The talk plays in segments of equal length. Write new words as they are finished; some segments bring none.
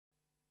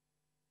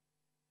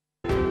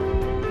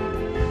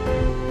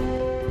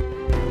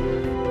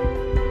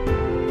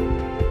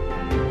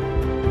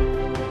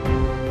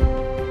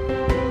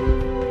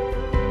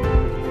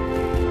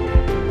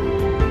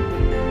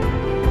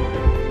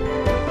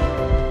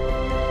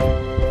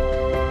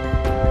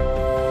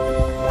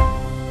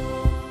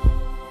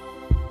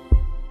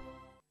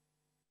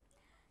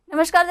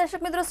નમસ્કાર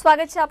દર્શક મિત્રો,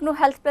 સ્વાગત છે આપનું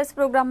હેલ્થ પ્લસ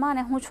પ્રોગ્રામમાં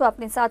અને હું છું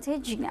આપની સાથે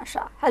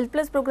જિજ્ઞાસા। હેલ્થ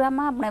પ્લસ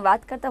પ્રોગ્રામમાં આપણે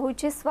વાત કરતા હોઈએ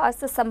છીએ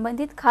સ્વાસ્થ્ય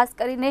સંબંધિત, ખાસ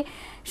કરીને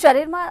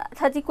શરીરમાં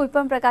થતી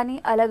કોઈપણ પ્રકારની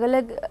અલગ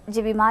અલગ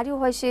જે બીમારીઓ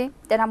હોય છે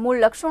તેના મૂળ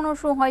લક્ષણો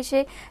શું હોય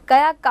છે,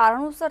 કયા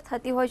કારણોસર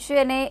થતી હોય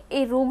છે અને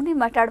એ રોગને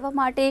મટાડવા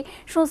માટે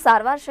શું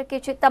સારવાર શક્ય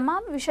છે,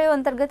 તમામ વિષયો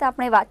અંતર્ગત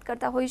આપણે વાત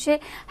કરતા હોઈએ છીએ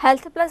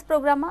હેલ્થ પ્લસ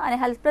પ્રોગ્રામમાં। અને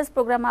હેલ્થ પ્લસ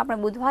પ્રોગ્રામમાં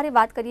આપણે બુધવારે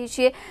વાત કરીએ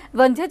છીએ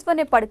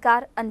વંધ્યત્વને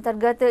પડકાર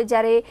અંતર્ગત।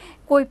 જ્યારે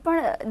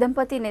કોઈપણ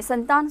દંપતીને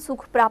સંતાન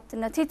સુખ પ્રાપ્ત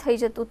નથી થઈ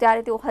જતું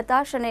ત્યારે તેઓ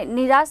હતાશ અને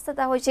નિરાશ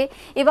થતા હોય છે।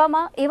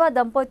 એવામાં એવા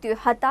દંપતીઓ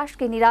હતાશ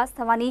કે નિરાશ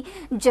થવાની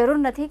જરૂર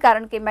નથી,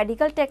 કારણ કે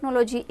મેડિકલ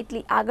ટેકનોલોજી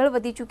એટલી આગળ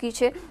વધી ચૂકી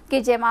છે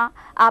કે જેમાં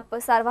આપ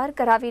સારવાર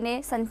કરાવીને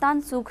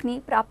સંતાન સુખની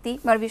પ્રાપ્તિ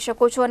મેળવી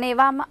શકો છો। અને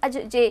એવામાં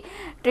જ જે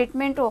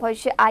ટ્રીટમેન્ટો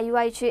હોય છે,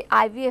 આઈયુઆઈ છે,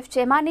 આઈવીએફ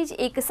છે, એમાંની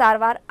જ એક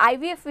સારવાર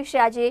આઈવીએફ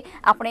વિશે આજે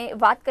આપણે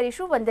વાત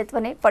કરીશું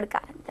વંધ્યત્વને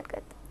પડકાર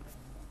અંતર્ગત।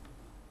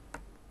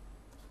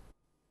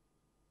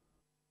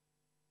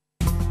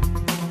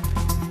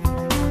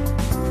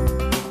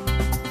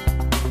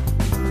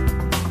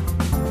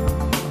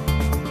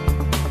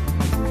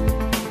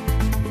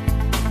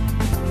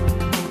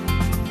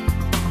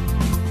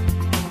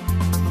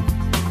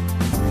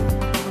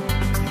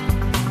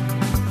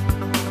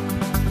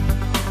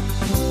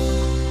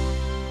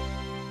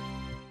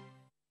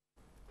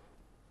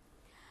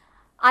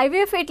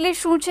 આઈવીએફ એટલે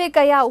શું છે,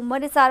 કયા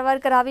ઉંમરે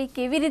સારવાર કરાવી,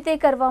 કેવી રીતે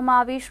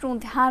કરવામાં આવી,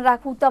 શું ધ્યાન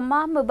રાખવું,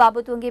 તમામ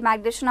બાબતો અંગે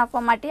માર્ગદર્શન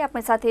આપવા માટે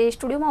આપણી સાથે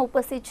સ્ટુડિયોમાં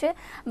ઉપસ્થિત છે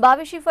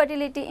બાવિશી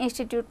fertility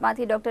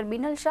ઇન્સ્ટિટ્યૂટમાંથી doctor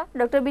Binal Shah.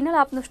 Doctor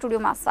Binal, આપનું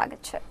સ્ટુડિયોમાં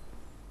સ્વાગત છે।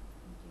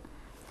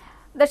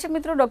 દર્શક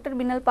મિત્રો, ડૉક્ટર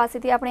બિનલ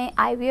પાસેથી આપણે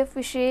આઈવીએફ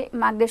વિશે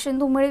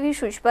માર્ગદર્શન તો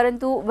મેળવીશું જ,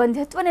 પરંતુ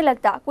વંધ્યત્વને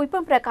લગતા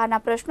કોઈપણ પ્રકારના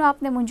પ્રશ્નો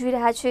આપને મૂંઝવી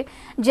રહ્યા છે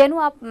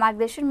જેનું આપ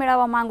માર્ગદર્શન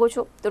મેળવવા માંગો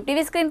છો તો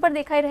ટીવી સ્ક્રીન પર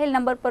દેખાઈ રહેલ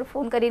નંબર પર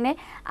ફોન કરીને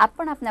આપ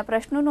પણ આપના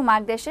પ્રશ્નોનું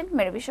માર્ગદર્શન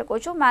મેળવી શકો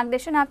છો।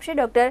 માર્ગદર્શન આપશે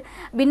ડૉક્ટર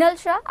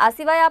બિનલ શાહ। આ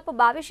સિવાય આપ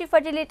બાવિશી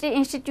ફર્ટિલિટી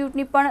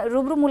ઇન્સ્ટિટ્યૂટની પણ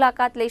રૂબરૂ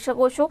મુલાકાત લઈ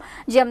શકો છો,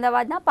 જે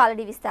અમદાવાદના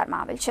પાલડી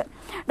વિસ્તારમાં આવેલ છે।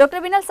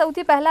 ડૉક્ટર બિનલ,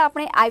 સૌથી પહેલાં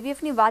આપણે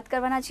આઈવીએફની વાત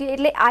કરવાના છીએ,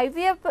 એટલે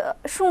આઈવીએફ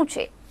શું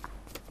છે?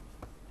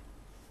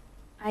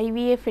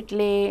 આઈવીએફ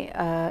એટલે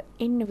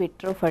ઇન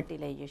વિટ્રો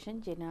ફર્ટિલાઇઝેશન,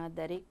 જેના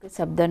દરેક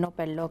શબ્દનો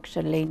પહેલો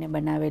અક્ષર લઈને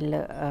બનાવેલ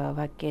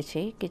વાક્ય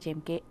છે કે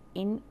જેમ કે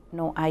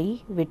ઇનનો આઈ,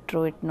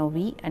 વિટ્રો એટલનો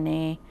વી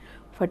અને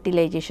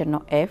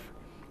ફર્ટિલાઇઝેશનનો એફ।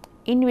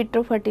 ઇન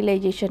વિટ્રો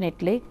ફર્ટિલાઇઝેશન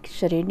એટલે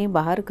શરીરની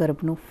બહાર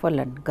ગર્ભનું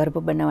ફલન,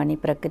 ગર્ભ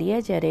બનાવવાની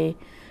પ્રક્રિયા જ્યારે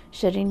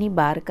શરીરની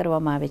બહાર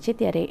કરવામાં આવે છે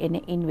ત્યારે એને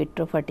ઇન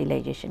વિટ્રો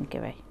ફર્ટિલાઇઝેશન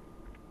કહેવાય।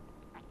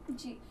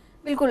 જી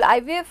બિલકુલ।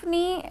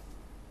 આઈવીએફની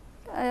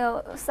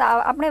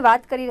આપણે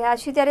વાત કરી રહ્યા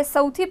છીએ ત્યારે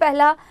સૌથી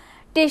પહેલાં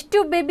ટેસ્ટ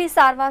ટ્યુબ બેબી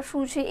સારવાર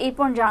શું છે એ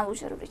પણ જાણવું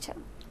જરૂરી છે।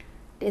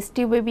 ટેસ્ટ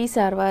ટ્યુબ બેબી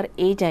સારવાર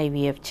એ જ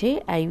આઈવીએફ છે।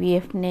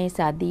 આઈવીએફને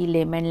સાદી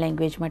લેમન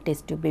લેંગ્વેજમાં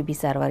ટેસ્ટ ટ્યુબ બેબી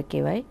સારવાર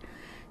કહેવાય।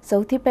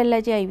 સૌથી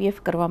પહેલાં જે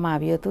આઈવીએફ કરવામાં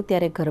આવ્યું હતું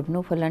ત્યારે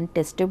ગર્ભનું ફલન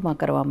ટેસ્ટ ટ્યુબમાં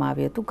કરવામાં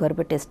આવ્યું હતું,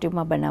 ગર્ભ ટેસ્ટ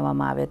ટ્યુબમાં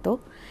બનાવવામાં આવ્યો હતો,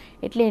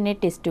 એટલે એને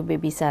ટેસ્ટ ટ્યુબ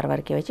બેબી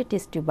સારવાર કહેવાય છે,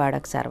 ટેસ્ટ ટ્યુબ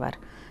બાળક સારવાર।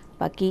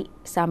 બાકી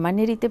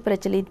સામાન્ય રીતે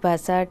પ્રચલિત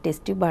ભાષા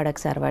ટેસ્ટ ટ્યુબ બાળક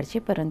સારવાર છે,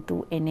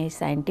 પરંતુ એને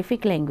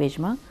સાયન્ટિફિક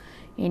લેંગ્વેજમાં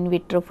ઇન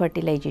વિટ્રો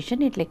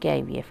ફર્ટિલાઇઝેશન એટલે કે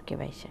આઈવીએફ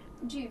કહેવાય છે।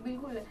 જી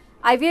બિલકુલ।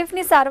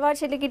 આઈવીએફની સારવાર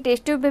છે એટલે કે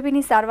ટેસ્ટ ટ્યુબ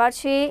બેબીની સારવાર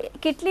છે,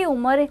 કેટલી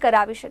ઉંમરે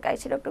કરાવી શકાય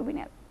છે ડૉક્ટર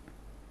બિનલ?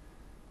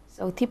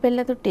 સૌથી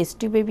પહેલાં તો ટેસ્ટ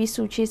ટ્યુબ બેબી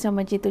શું છે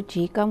સમજીએ તો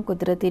જે કામ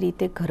કુદરતી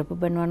રીતે ગર્ભ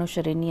બનવાનું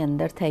શરીરની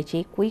અંદર થાય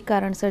છે, કોઈ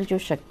કારણસર જો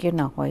શક્ય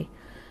ન હોય,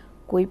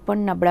 કોઈ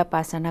પણ નબળા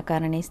પાસાના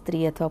કારણે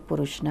સ્ત્રી અથવા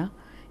પુરુષના,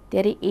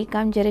 ત્યારે એ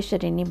કામ જ્યારે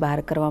શરીરની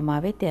બહાર કરવામાં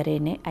આવે ત્યારે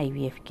એને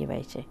આઈવીએફ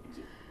કહેવાય છે।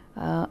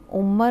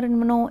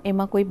 ઉંમરનો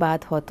એમાં કોઈ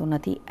બાદ હોતો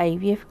નથી।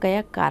 આઈવીએફ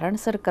કયા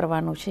કારણસર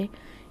કરવાનું છે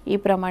એ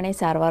પ્રમાણે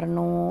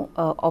સારવારનું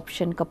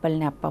ઓપ્શન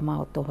કપલને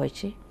આપવામાં આવતો હોય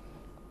છે।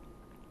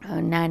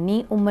 નાની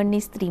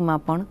ઉંમરની સ્ત્રીમાં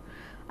પણ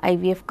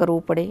આઈવીએફ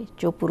કરવું પડે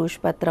જો પુરુષ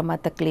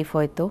પાત્રમાં તકલીફ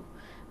હોય તો,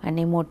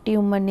 અને મોટી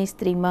ઉંમરની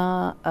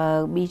સ્ત્રીમાં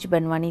બીજ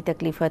બનવાની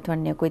તકલીફ અથવા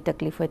અન્ય કોઈ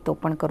તકલીફ હોય તો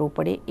પણ કરવું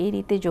પડે। એ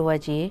રીતે જોવા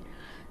જઈએ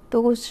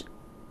તો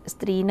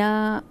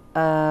સ્ત્રીના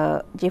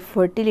જે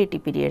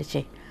ફર્ટિલિટી પીરિયડ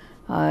છે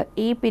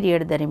એ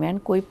પીરિયડ દરમિયાન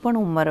કોઈ પણ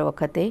ઉંમર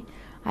વખતે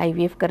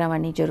આઈવીએફ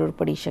કરાવવાની જરૂર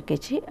પડી શકે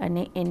છે,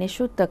 અને એને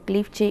શું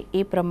તકલીફ છે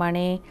એ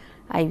પ્રમાણે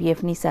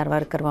આઈવીએફની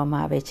સારવાર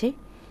કરવામાં આવે છે,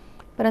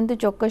 પરંતુ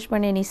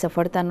ચોક્કસપણે એની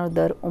સફળતાનો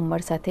દર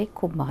ઉંમર સાથે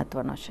ખૂબ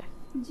મહત્ત્વનો છે।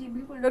 જી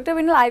બિલકુલ। ડૉક્ટર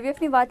બિનલ,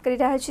 આઈવીએફની વાત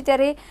કરી રહ્યા છીએ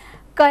ત્યારે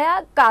કયા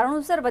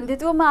કારણોસર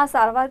વંધ્યત્વમાં આ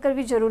સારવાર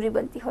કરવી જરૂરી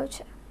બનતી હોય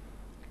છે?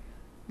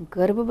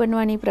 ગર્ભ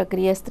બનવાની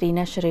પ્રક્રિયા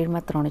સ્ત્રીના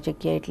શરીરમાં 3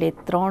 જગ્યાએ એટલે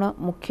 3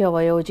 મુખ્ય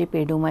અવયવો જે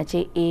પેઢુમાં છે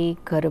એ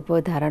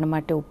ગર્ભ ધારણ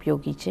માટે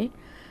ઉપયોગી છે: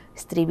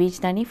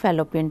 સ્ત્રીબીજધાની,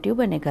 ફેલોપિયન ટ્યુબ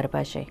અને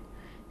ગર્ભાશય।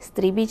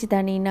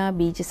 સ્ત્રીબીજધાનીના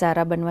બીજ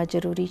સારા બનવા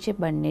જરૂરી છે,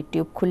 બંને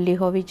ટ્યુબ ખુલ્લી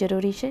હોવી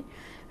જરૂરી છે,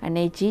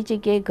 અને જે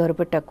જગ્યાએ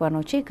ગર્ભ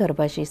ટકવાનો છે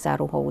ગર્ભાશય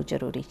સારું હોવું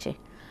જરૂરી છે।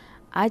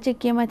 આ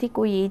જગ્યામાંથી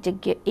કોઈ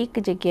એક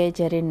જગ્યાએ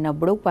જ્યારે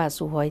નબળું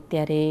પાસું હોય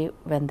ત્યારે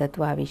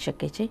વંધ્યત્વ આવી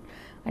શકે છે,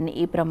 અને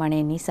એ પ્રમાણે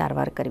એની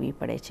સારવાર કરવી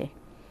પડે છે।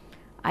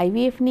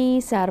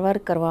 આઈવીએફની સારવાર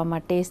કરવા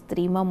માટે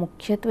સ્ત્રીમાં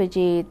મુખ્યત્વે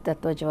જે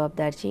તત્વ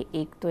જવાબદાર છે,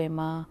 એક તો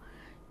એમાં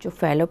જો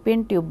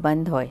ફેલોપિયન ટ્યુબ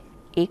બંધ હોય,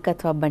 એક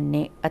અથવા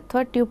બંને,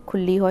 અથવા ટ્યુબ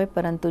ખુલ્લી હોય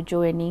પરંતુ જો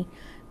એની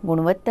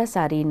ગુણવત્તા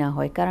સારી ન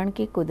હોય, કારણ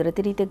કે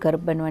કુદરતી રીતે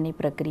ગર્ભ બનવાની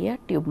પ્રક્રિયા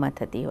ટ્યુબમાં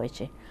થતી હોય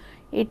છે.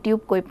 એ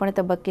ટ્યુબ કોઈપણ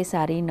તબક્કે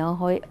સારી ન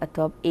હોય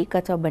અથવા એક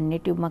અથવા બંને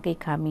ટ્યુબમાં કંઈ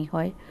ખામી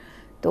હોય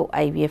તો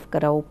IVF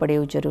કરાવવું પડે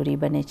એવું જરૂરી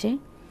બને છે.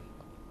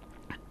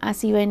 આ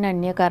સિવાયના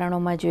અન્ય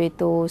કારણોમાં જોઈએ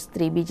તો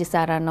સ્ત્રી બીજ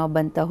સારા ન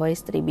બનતા હોય,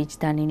 સ્ત્રી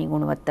બીજધાનીની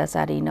ગુણવત્તા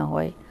સારી ન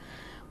હોય,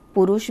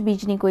 પુરુષ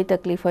બીજની કોઈ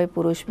તકલીફ હોય,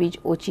 પુરુષ બીજ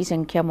ઓછી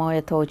સંખ્યામાં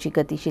હોય અથવા ઓછી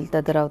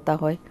ગતિશીલતા ધરાવતા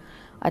હોય,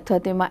 અથવા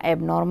તેમાં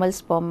એબનોર્મલ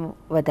સ્પર્મ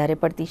વધારે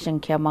પડતી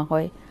સંખ્યામાં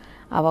હોય,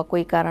 આવા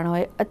કોઈ કારણ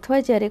હોય,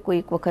 અથવા જ્યારે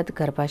કોઈક વખત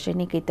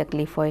ગર્ભાશયની કંઈ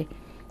તકલીફ હોય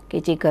કે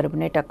જે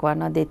ગર્ભને ટકવા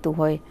ન દેતું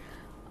હોય,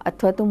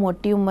 અથવા તો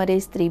મોટી ઉંમરે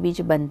સ્ત્રી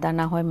બીજ બનતા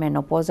ના હોય,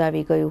 મેનોપોઝ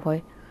આવી ગયું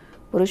હોય,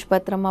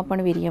 પુરુષપત્રમાં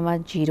પણ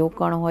વીર્યમાં 0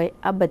 કણ હોય,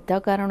 આ બધા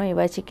કારણો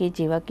એવા છે કે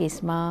જેવા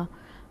કેસમાં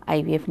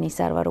IVFની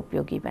સારવાર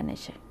ઉપયોગી બને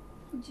છે.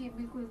 જી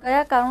બિલકુલ.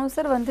 કયા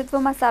કારણોસર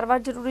વંધ્યત્વમાં સારવાર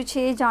જરૂરી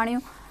છે એ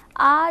જાણ્યું.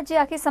 આ જે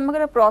આખી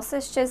સમગ્ર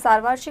પ્રોસેસ છે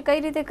સારવાર છે કઈ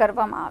રીતે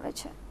કરવામાં આવે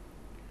છે?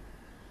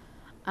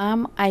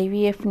 આમ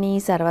IVFની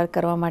સારવાર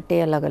કરવા માટે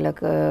અલગ અલગ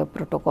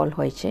પ્રોટોકોલ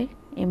હોય છે.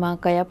 એમાં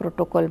કયા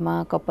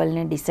પ્રોટોકોલમાં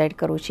કપલને ડિસાઇડ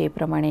કરવું છે એ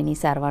પ્રમાણેની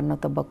સારવારનો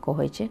તબક્કો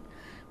હોય છે.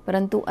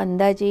 પરંતુ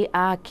અંદાજે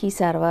આ આખી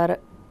સારવાર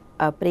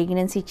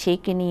પ્રેગ્નન્સી છે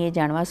કે નહીં એ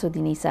જાણવા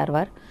સુધીની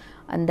સારવાર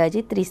અંદાજે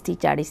 30થી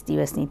 40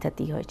 દિવસની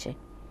થતી હોય છે.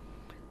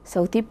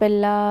 સૌથી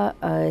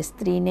પહેલાં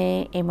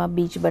સ્ત્રીને એમાં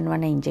બીજ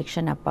બનવાના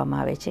ઇન્જેક્શન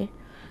આપવામાં આવે છે.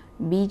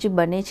 બીજ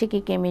બને છે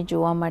કે કેમ એ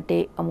જોવા માટે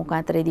અમુક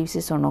આંતરે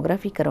દિવસે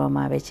સોનોગ્રાફી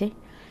કરવામાં આવે છે.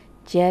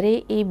 જ્યારે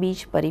એ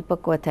બીજ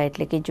પરિપક્વ થાય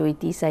એટલે કે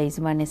જોઈતી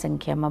સાઇઝમાં અને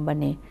સંખ્યામાં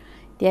બને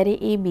ત્યારે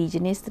એ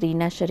બીજને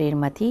સ્ત્રીના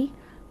શરીરમાંથી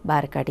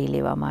બહાર કાઢી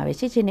લેવામાં આવે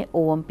છે, જેને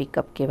ઓવમ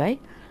પિકઅપ કહેવાય.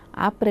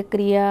 આ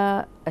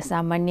પ્રક્રિયા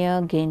સામાન્ય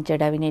ગેન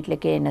ચડાવીને એટલે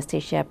કે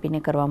એનેસ્થેશિયા આપીને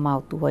કરવામાં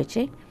આવતું હોય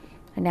છે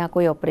અને આ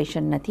કોઈ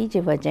ઓપરેશન નથી,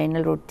 જે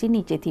વજાઇનલ રૂટથી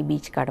નીચેથી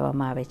બીજ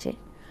કાઢવામાં આવે છે.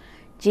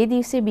 જે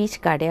દિવસે બીજ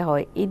કાઢ્યા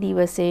હોય એ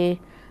દિવસે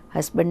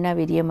હસબન્ડના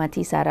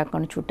વીર્યમાંથી સારા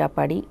કણ છૂટા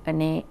પાડી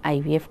અને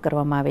IVF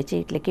કરવામાં આવે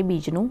છે, એટલે કે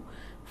બીજનું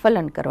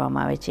ફલન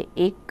કરવામાં આવે છે.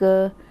 એક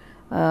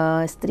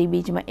સ્ત્રી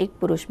બીજમાં એક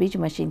પુરુષ બીજ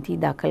મશીનથી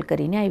દાખલ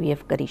કરીને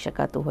IVF કરી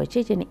શકાતું હોય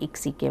છે, જેને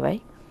ICSI કહેવાય.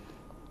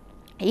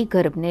 એ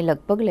ગર્ભને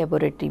લગભગ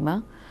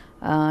લેબોરેટરીમાં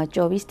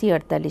 24થી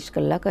 48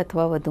 કલાક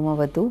અથવા વધુમાં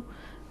વધુ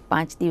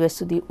 5 દિવસ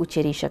સુધી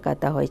ઉછેરી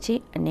શકાતા હોય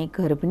છે અને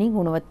ગર્ભની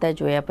ગુણવત્તા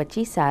જોયા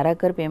પછી સારા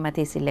ગર્ભ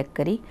એમાંથી સિલેક્ટ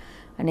કરી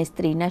અને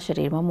સ્ત્રીના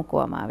શરીરમાં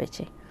મૂકવામાં આવે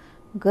છે.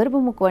 ગર્ભ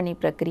મૂકવાની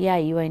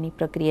પ્રક્રિયા IUIની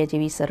પ્રક્રિયા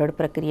જેવી સરળ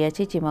પ્રક્રિયા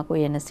છે, જેમાં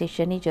કોઈ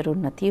એનેસ્થેશિયાની જરૂર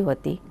નથી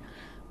હોતી.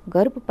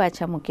 ગર્ભ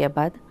પાછા મૂક્યા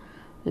બાદ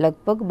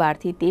લગભગ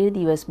 12થી 13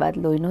 દિવસ બાદ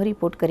લોહીનો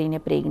રિપોર્ટ કરીને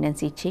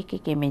પ્રેગ્નન્સી છે કે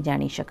કેમ એ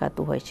જાણી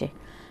શકાતું હોય છે.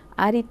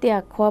 આ રીતે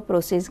આખો આ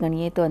પ્રોસેસ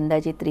ગણીએ તો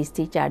અંદાજે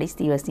 30થી 40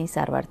 દિવસની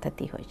સારવાર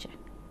થતી હોય છે.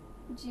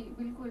 જી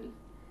બિલકુલ.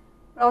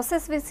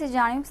 પ્રોસેસ વિશે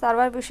જાણ્યું,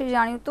 સારવાર વિશે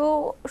જાણ્યું,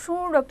 તો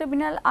શું ડૉક્ટર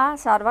બિનાલ આ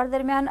સારવાર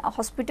દરમિયાન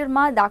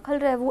હોસ્પિટલમાં દાખલ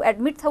રહેવું,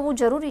 એડમિટ થવું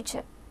જરૂરી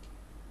છે?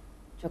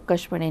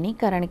 ચોક્કસપણે નહીં,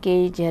 કારણ કે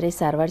જ્યારે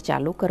સારવાર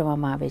ચાલુ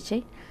કરવામાં આવે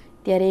છે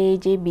ત્યારે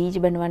જે બીજ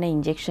બનવાના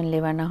ઇન્જેક્શન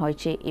લેવાના હોય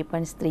છે એ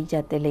પણ સ્ત્રી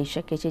જાતે લઈ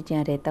શકે છે.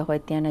 જ્યાં રહેતા હોય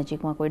ત્યાં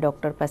નજીકમાં કોઈ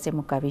ડૉક્ટર પાસે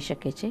મુકાવી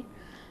શકે છે,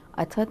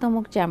 અથવા તો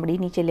અમુક ચામડી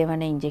નીચે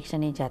લેવાના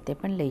ઇન્જેક્શન એ જાતે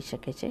પણ લઈ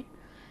શકે છે.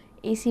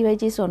 એ સિવાય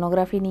જે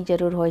સોનોગ્રાફીની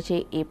જરૂર હોય છે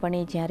એ પણ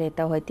એ જ્યાં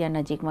રહેતા હોય ત્યાં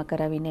નજીકમાં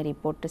કરાવીને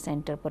રિપોર્ટ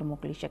સેન્ટર પર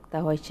મોકલી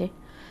શકતા હોય છે.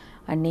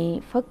 અને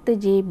ફક્ત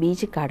જે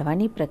બીજ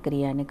કાઢવાની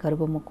પ્રક્રિયા અને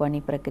ગર્ભ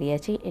મૂકવાની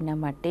પ્રક્રિયા છે એના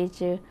માટે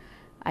જ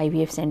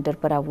IVF સેન્ટર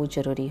પર આવવું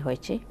જરૂરી હોય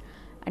છે.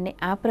 અને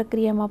આ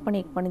પ્રક્રિયામાં પણ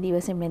એક પણ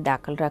દિવસ એમને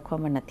દાખલ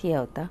રાખવામાં નથી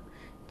આવતા.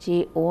 જે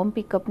ઓવમ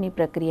પિકઅપની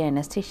પ્રક્રિયા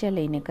એનેસ્થેશિયા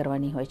લઈને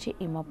કરવાની હોય છે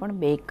એમાં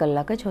પણ 2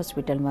 કલાક જ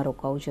હોસ્પિટલમાં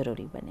રોકાવું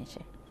જરૂરી બને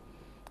છે.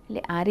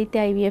 એટલે આ રીતે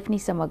IVFની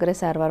સમગ્ર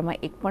સારવારમાં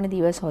એક પણ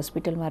દિવસ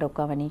હોસ્પિટલમાં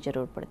રોકાવાની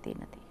જરૂર પડતી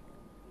નથી.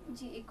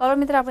 જી, એક કોલર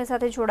મિત્ર આપણી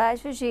સાથે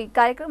જોડાયા છે. જી,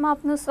 કાર્યક્રમમાં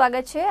આપનું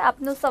સ્વાગત છે.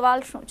 આપનો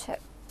સવાલ શું છે?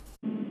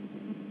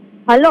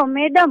 હેલો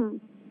મેડમ,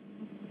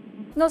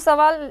 નો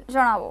સવાલ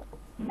જણાવો.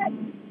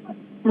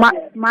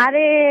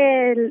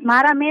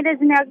 મારા મેરેજ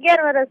ને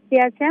 11 વર્ષ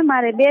થયા છે.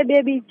 મારે 2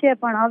 બેબી છે,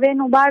 પણ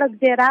હવેનું બાળક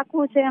જે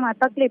રાખવું છે એમાં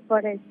તકલીફ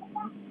પડે છે.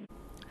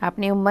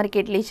 આપની ઉંમર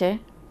કેટલી છે?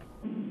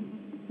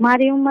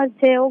 મારી ઉંમર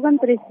છે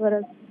 29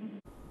 વર્ષ.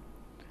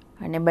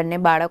 અને બંને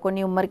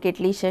બાળકોની ઉંમર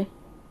કેટલી છે?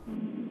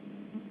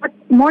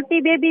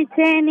 મોટી બેબી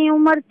છે એની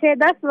ઉંમર છે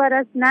 10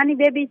 વર્ષ, નાની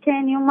બેબી છે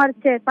એની ઉંમર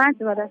છે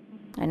 5 વર્ષ.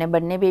 અને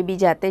બંને બેબી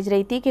જાતે જ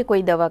રહેતી કે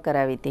કોઈ દવા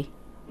કરાવી હતી?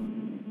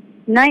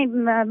 નહીં,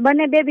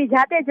 બંને બેબી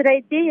જાતે જ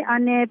રહેતી,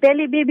 અને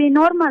પેલી બેબી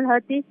નોર્મલ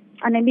હતી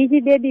અને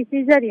બીજી બેબી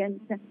સિઝેરિયન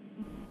છે.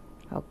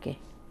 ઓકે.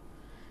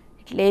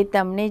 એટલે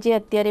તમને જે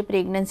અત્યારે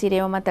પ્રેગ્નન્સી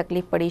રહેવામાં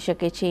તકલીફ પડી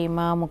શકે છે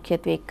એમાં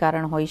મુખ્યત્વે એક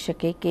કારણ હોઈ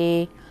શકે કે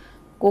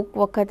કોઈક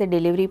વખતે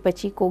ડિલિવરી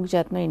પછી કોઈક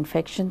જાતનું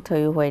ઇન્ફેક્શન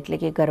થયું હોય, એટલે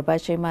કે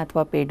ગર્ભાશયમાં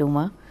અથવા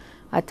પેઢુમાં,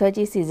 અથવા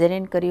જે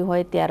સિઝેરિયન કર્યું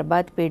હોય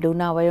ત્યારબાદ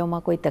પેઢુના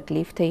અવયવમાં કોઈ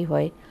તકલીફ થઈ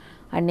હોય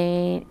અને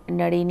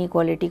નળીની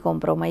ક્વોલિટી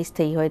કોમ્પ્રોમાઇઝ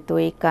થઈ હોય તો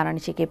એક કારણ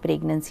છે કે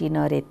પ્રેગ્નન્સી ન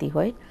રહેતી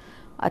હોય.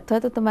 અથવા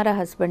તો તમારા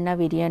હસબન્ડના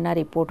વીર્યના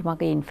રિપોર્ટમાં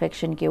કંઈ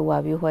ઇન્ફેક્શન કેવું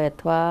આવ્યું હોય,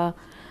 અથવા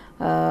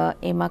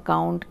એમાં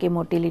કાઉન્ટ કે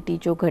મોટિલિટી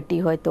જો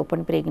ઘટી હોય તો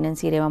પણ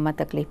પ્રેગ્નન્સી રહેવામાં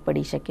તકલીફ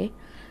પડી શકે.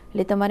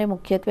 એટલે તમારે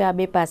મુખ્યત્વે આ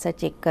 2 પાસા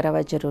ચેક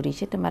કરાવવા જરૂરી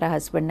છે, તમારા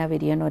હસબન્ડના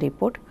વીર્યનો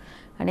રિપોર્ટ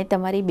અને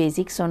તમારી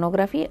બેઝિક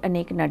સોનોગ્રાફી અને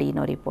એક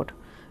નળીનો રિપોર્ટ.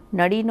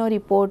 નળીનો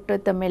રિપોર્ટ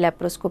તમે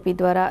લેપ્રોસ્કોપી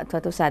દ્વારા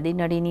અથવા તો સાદી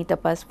નળીની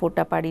તપાસ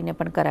ફોટા પાડીને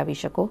પણ કરાવી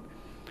શકો.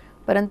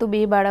 પરંતુ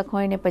 2 બાળક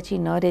હોય ને પછી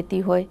ન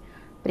રહેતી હોય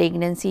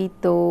પ્રેગ્નન્સી,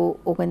 તો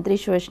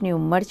 29 વર્ષની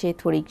ઉંમર છે,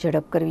 થોડીક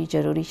ઝડપ કરવી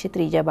જરૂરી છે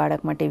ત્રીજા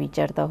બાળક માટે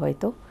વિચારતા હોય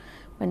તો.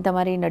 પણ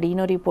તમારી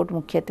નળીનો રિપોર્ટ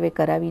મુખ્યત્વે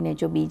કરાવીને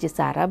જો બીજ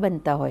સારા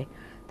બનતા હોય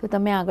તો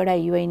તમે આગળ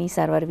IUIની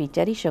સારવાર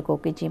વિચારી શકો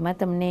કે જેમાં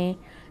તમને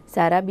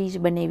સારા બીજ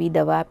બને એવી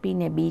દવા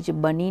આપીને બીજ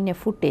બનીને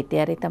ફૂટે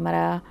ત્યારે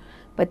તમારા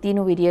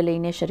પતિનું વીર્ય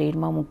લઈને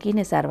શરીરમાં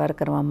મૂકીને સારવાર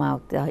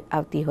કરવામાં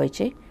આવતી હોય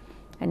છે.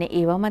 અને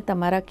એવામાં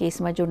તમારા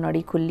કેસમાં જો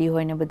નળી ખુલ્લી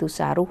હોય ને બધું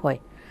સારું હોય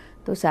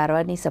તો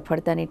સારવારની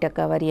સફળતાની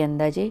ટકાવારી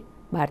અંદાજે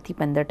 12 થી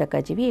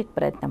 15% જેવી એક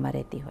પ્રયત્નમાં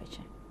રહેતી હોય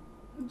છે.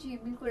 જી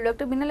બિલકુલ,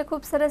 ડૉક્ટર બિનલે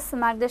ખૂબ સરસ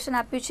માર્ગદર્શન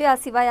આપ્યું છે. આ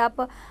સિવાય આપ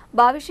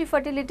બાવિશી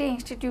ફર્ટિલિટી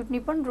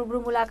ઇન્સ્ટિટ્યૂટની પણ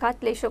રૂબરૂ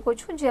મુલાકાત લઈ શકો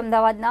છો, જે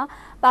અમદાવાદના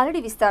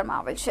પાલડી વિસ્તારમાં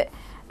આવેલ છે.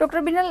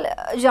 ડૉક્ટર બિનલ,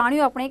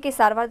 જાણ્યું આપણે કે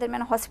સારવાર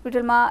દરમિયાન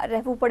હોસ્પિટલમાં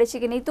રહેવું પડે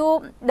છે કે નહીં, તો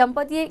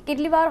દંપતીએ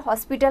કેટલી વાર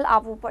હોસ્પિટલ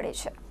આવવું પડે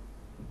છે?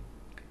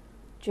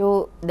 જો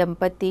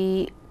દંપતી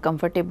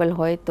કમ્ફર્ટેબલ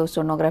હોય તો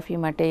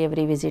સોનોગ્રાફી માટે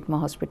એવરી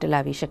વિઝિટમાં હોસ્પિટલ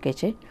આવી શકે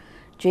છે.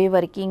 જો એ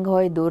વર્કિંગ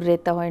હોય, દૂર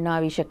રહેતા હોય, ન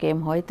આવી શકે એમ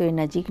હોય તો એ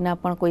નજીકના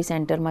પણ કોઈ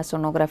સેન્ટરમાં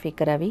સોનોગ્રાફી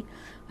કરાવી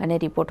અને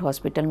રિપોર્ટ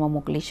હોસ્પિટલમાં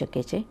મોકલી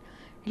શકે છે.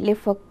 એટલે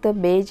ફક્ત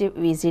 2 જ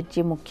વિઝિટ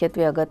જે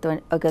મુખ્યત્વે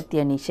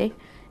અગત્યની છે,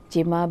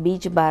 જેમાં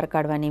બીજ બહાર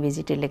કાઢવાની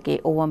વિઝિટ એટલે કે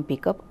ઓવમ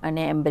પિકઅપ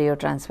અને એમ્બ્રિયો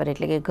ટ્રાન્સફર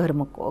એટલે કે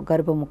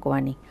ગર્ભ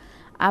મૂકવાની,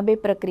 આ 2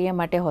 પ્રક્રિયા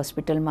માટે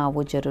હોસ્પિટલમાં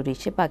આવવું જરૂરી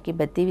છે. બાકી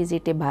બધી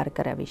વિઝિટ એ બહાર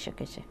કરાવી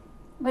શકે છે.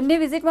 બંને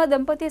વિઝિટમાં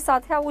દંપતી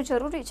સાથે આવવું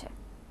જરૂરી છે?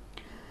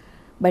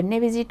 બંને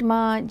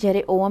વિઝિટમાં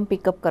જ્યારે ઓવમ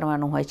પિકઅપ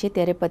કરવાનું હોય છે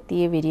ત્યારે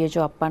પતિએ વીર્ય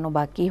જો આપવાનું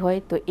બાકી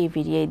હોય તો એ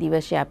વીર્ય એ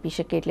દિવસે આપી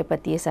શકે, એટલે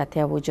પતિએ સાથે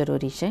આવવું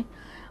જરૂરી છે.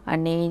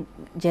 અને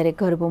જ્યારે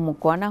ગર્ભ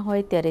મૂકવાના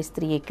હોય ત્યારે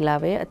સ્ત્રી એકલા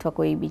આવે અથવા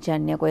કોઈ બીજા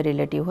અન્ય કોઈ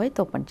રિલેટિવ હોય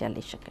તો પણ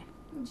ચાલી શકે.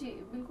 જી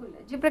બિલકુલ.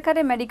 જે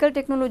પ્રકારે મેડિકલ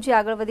ટેકનોલોજી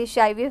આગળ વધી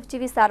છે, IVF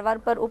જેવી સારવાર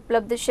પર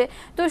ઉપલબ્ધ છે,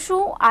 તો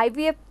શું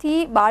IVFથી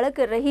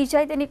બાળક રહી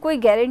જાય તેની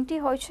કોઈ ગેરંટી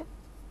હોય છે?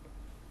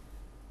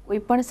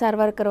 કોઈ પણ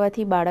સારવાર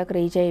કરવાથી બાળક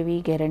રહી જાય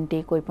એવી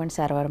ગેરંટી કોઈ પણ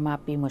સારવારમાં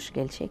આપવી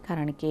મુશ્કેલ છે.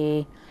 કારણ કે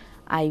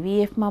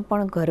IVFમાં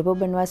પણ ગર્ભ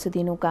બનવા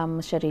સુધીનું કામ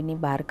શરીરની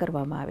બહાર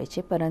કરવામાં આવે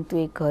છે, પરંતુ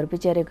એ ગર્ભ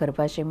જ્યારે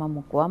ગર્ભાશયમાં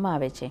મૂકવામાં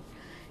આવે છે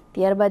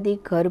ત્યારબાદ એ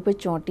ગર્ભ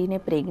ચોંટીને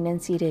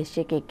પ્રેગ્નન્સી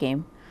રહેશે કે કેમ,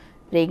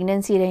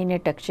 પ્રેગ્નન્સી રહીને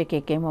ટકશે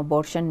કે કેમ,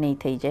 અબોર્શન નહીં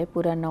થઈ જાય,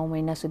 પૂરા 9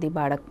 મહિના સુધી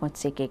બાળક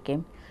પહોંચશે કે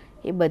કેમ,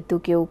 એ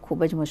બધું કેવું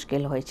ખૂબ જ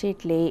મુશ્કેલ હોય છે.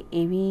 એટલે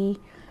એવી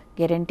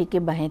ગેરંટી કે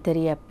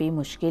બાંહેધરી આપવી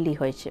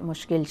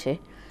મુશ્કેલ છે.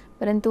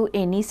 પરંતુ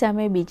એની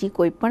સામે બીજી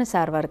કોઈ પણ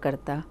સારવાર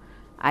કરતાં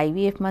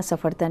IVFમાં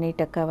સફળતાની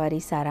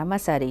ટકાવારી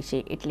સારામાં સારી છે.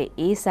 એટલે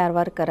એ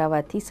સારવાર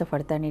કરાવવાથી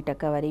સફળતાની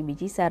ટકાવારી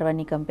બીજી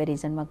સારવારની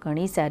કમ્પેરિઝનમાં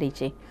ઘણી સારી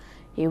છે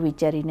એવું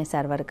વિચારીને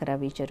સારવાર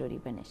કરાવવી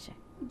જરૂરી બને છે.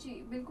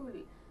 જી બિલકુલ.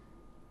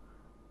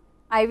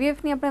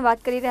 IVFની આપણે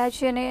વાત કરી રહ્યા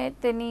છીએ અને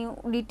તેની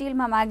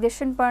ડિટેલમાં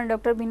માર્ગદર્શન પણ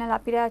ડૉક્ટર બિનલ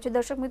આપી રહ્યા છે.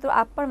 દર્શક મિત્રો,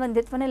 આપ પણ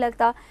વંધ્યત્વને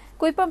લગતા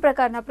કોઈ પણ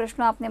પ્રકારના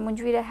પ્રશ્નો આપને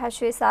મૂંઝવી રહ્યા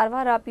છે,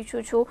 સારવાર આપ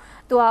ઈચ્છો છો,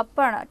 તો આપ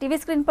પણ ટીવી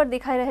સ્ક્રીન પર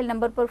દેખાઈ રહેલ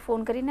નંબર પર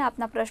ફોન કરીને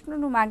આપના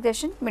પ્રશ્નોનું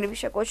માર્ગદર્શન મેળવી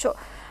શકો છો.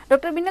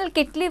 ડૉક્ટર બિનલ,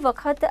 કેટલી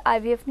વખત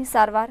IVFની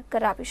સારવાર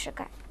કરાવી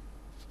શકાય?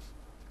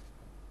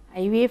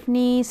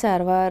 IVFની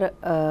સારવાર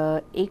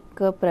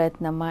એક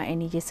પ્રયત્નમાં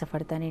એની જે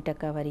સફળતાની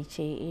ટકાવારી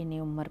છે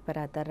એની ઉંમર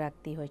પર આધાર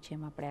રાખતી હોય છે,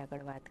 એમ આપણે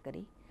આગળ વાત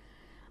કરી.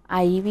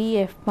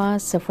 IVFમાં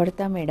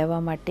સફળતા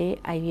મેળવવા માટે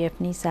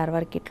IVFની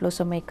સારવાર કેટલો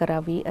સમય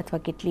કરાવવી અથવા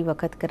કેટલી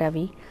વખત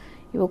કરાવવી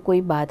એવો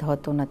કોઈ બાદ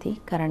હોતો નથી.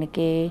 કારણ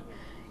કે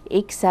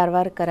એક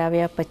સારવાર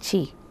કરાવ્યા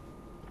પછી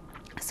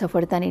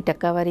સફળતાની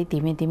ટકાવારી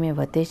ધીમે ધીમે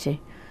વધે છે,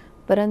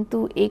 પરંતુ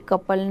એ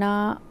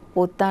કપલના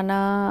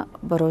પોતાના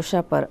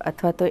ભરોસા પર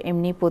અથવા તો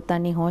એમની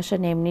પોતાની હોશ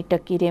અને એમની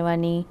ટકી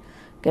રહેવાની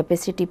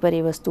કેપેસિટી પર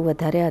એ વસ્તુ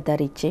વધારે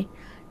આધારિત છે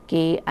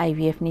કે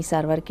IVFની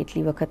સારવાર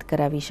કેટલી વખત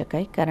કરાવી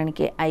શકાય. કારણ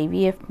કે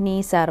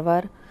IVFની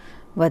સારવાર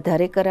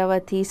વધારે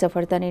કરાવવાથી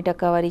સફળતાની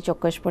ટકાવારી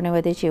ચોક્કસપણે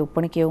વધે છે એવું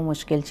પણ કહેવું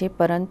મુશ્કેલ છે,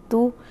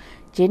 પરંતુ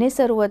જેને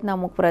શરૂઆતના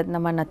અમુક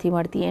પ્રયત્નમાં નથી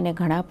મળતી એને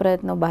ઘણા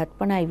પ્રયત્નો બાદ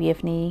પણ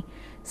IVFની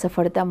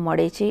સફળતા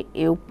મળે છે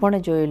એવું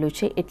પણ જોયેલું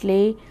છે.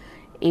 એટલે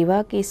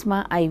એવા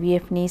કેસમાં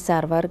IVFની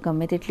સારવાર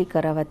ગમે તેટલી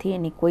કરાવવાથી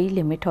એની કોઈ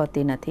લિમિટ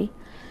હોતી નથી.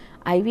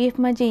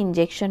 IVFમાં જે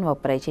ઇન્જેક્શન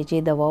વપરાય છે,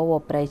 જે દવાઓ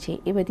વપરાય છે,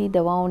 એ બધી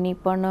દવાઓની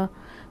પણ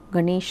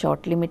ઘણી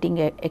શોર્ટ લિમિટિંગ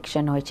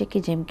એક્શન હોય છે કે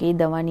જેમ કે એ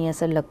દવાની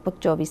અસર લગભગ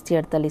 24 થી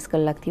 48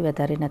 કલાકથી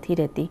વધારે નથી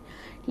રહેતી.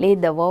 એટલે એ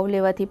દવાઓ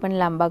લેવાથી પણ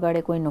લાંબા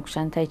ગાળે કોઈ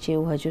નુકસાન થાય છે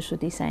એવું હજુ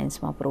સુધી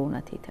સાયન્સમાં પ્રૂવ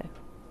નથી થયું.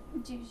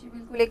 જી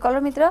બિલકુલ. એક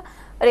કોલર મિત્ર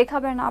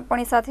રેખાબેન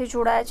આપણી સાથે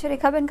જોડાયા છે.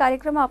 રેખાબેન,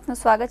 કાર્યક્રમમાં આપનું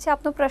સ્વાગત છે.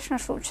 આપનો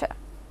પ્રશ્ન શું છે?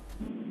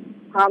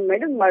 હા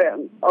મેડમ,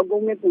 અગાઉ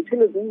મેં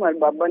પૂછેલું હતું,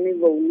 મારા બાબાની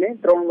વહુને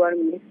 3 વાર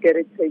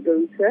મિસકેરેજ થઈ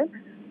ગયું છે,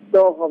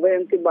 તો હવે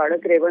એમથી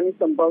બાળક રહેવાની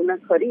સંભાવના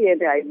ખરી,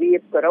 એને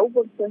IVF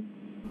કરાવવું પડશે?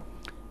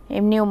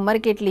 એમની ઉંમર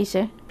કેટલી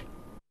છે?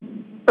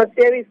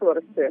 27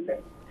 વર્ષ છે.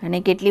 અને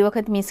કેટલી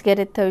વખત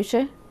મિસકેરેજ થયું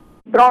છે?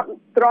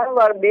 3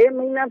 વાર. 2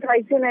 મહિના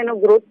થાય છે ને એનો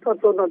ગ્રોથ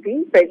થતો નથી.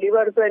 પહેલી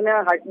વાર તો એને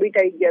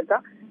હાર્ટબીટ આવી ગયા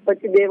હતા,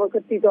 પછી 2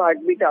 વખતથી તો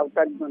હાર્ટબીટ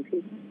આવતા જ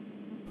નથી.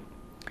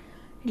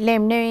 એટલે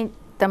એમને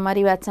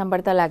તમારી વાત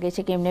સાંભળતા લાગે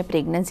છે કે એમને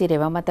પ્રેગ્નન્સી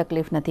રહેવામાં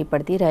તકલીફ નથી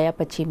પડતી, રહ્યા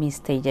પછી મિસ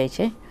થઈ જાય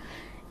છે.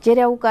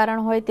 જ્યારે આવું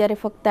કારણ હોય ત્યારે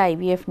ફક્ત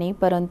IVF નહીં,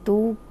 પરંતુ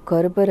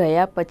ગર્ભ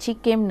રહ્યા પછી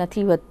કેમ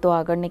નથી વધતો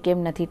આગળ ને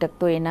કેમ નથી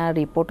ટકતો એના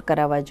રિપોર્ટ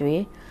કરાવવા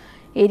જોઈએ.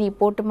 એ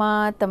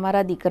રિપોર્ટમાં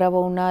તમારા દીકરા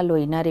વહુના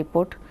લોહીના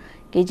રિપોર્ટ,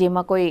 કે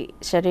જેમાં કોઈ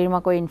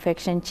શરીરમાં કોઈ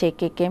ઇન્ફેક્શન છે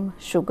કે કેમ,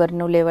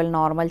 શુગરનું લેવલ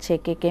નોર્મલ છે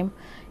કે કેમ,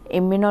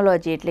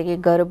 ઇમ્યુનોલોજી એટલે કે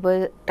ગર્ભ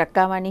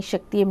ટકાવવાની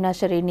શક્તિ એમના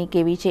શરીરની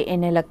કેવી છે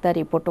એને લગતા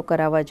રિપોર્ટો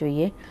કરાવવા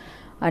જોઈએ.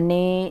 અને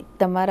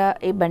તમારા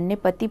એ બંને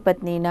પતિ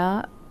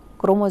પત્નીના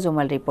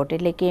ક્રોમોઝોમલ રિપોર્ટ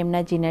એટલે કે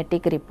એમના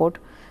જીનેટિક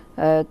રિપોર્ટ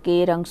કે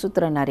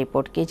રંગસૂત્રના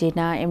રિપોર્ટ કે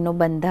જેના એમનું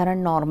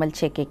બંધારણ નોર્મલ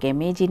છે કે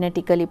કેમ. એ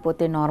જીનેટિકલી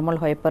પોતે નોર્મલ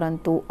હોય,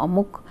 પરંતુ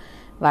અમુક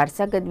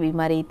વારસાગત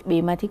બીમારી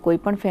બેમાંથી કોઈ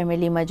પણ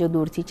ફેમિલીમાં જો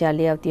દૂરથી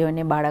ચાલી આવતી હોય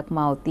અને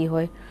બાળકમાં આવતી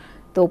હોય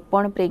તો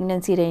પણ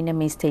પ્રેગ્નન્સી રહીને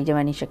મિસ થઈ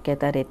જવાની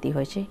શક્યતા રહેતી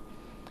હોય છે.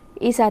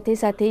 એ સાથે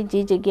સાથે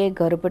જે જગ્યાએ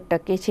ગર્ભ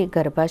ટકે છે,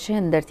 ગર્ભાશય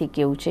અંદરથી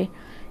કેવું છે,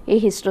 એ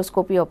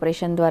હિસ્ટ્રોસ્કોપી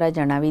ઓપરેશન દ્વારા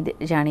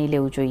જાણી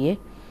લેવું જોઈએ.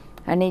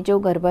 અને જો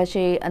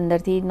ગર્ભાશય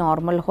અંદરથી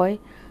નોર્મલ હોય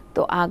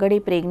તો આગળ એ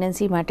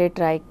પ્રેગ્નન્સી માટે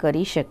ટ્રાય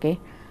કરી શકે.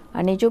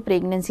 અને જો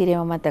પ્રેગ્નન્સી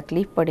રહેવામાં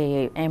તકલીફ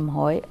પડે એમ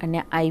હોય અને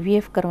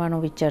IVF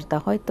કરવાનું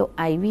વિચારતા હોય તો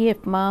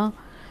IVFમાં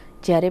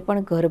જ્યારે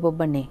પણ ગર્ભ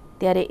બને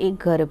ત્યારે એ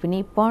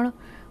ગર્ભની પણ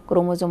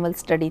ક્રોમોઝોમલ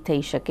સ્ટડી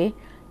થઈ શકે,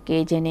 કે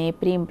જેને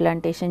પ્રી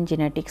ઇમ્પ્લાન્ટેશન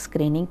જેનેટિક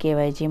સ્ક્રીનિંગ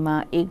કહેવાય,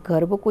 જેમાં એ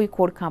ગર્ભ કોઈ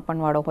ખોડ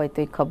ખાંપણવાળો હોય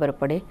તો એ ખબર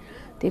પડે.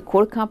 તો એ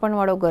ખોડ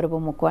ખાંપણવાળો ગર્ભ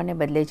મૂકવાને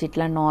બદલે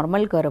જેટલા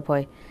નોર્મલ ગર્ભ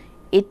હોય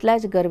એટલા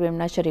જ ગર્ભ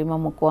એમના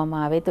શરીરમાં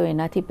મૂકવામાં આવે તો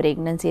એનાથી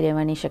પ્રેગ્નન્સી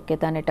રહેવાની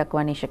શક્યતા અને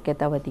ટકવાની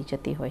શક્યતા વધી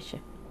જતી હોય છે.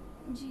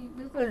 જી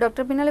બિલકુલ,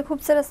 ડૉક્ટર બિનલે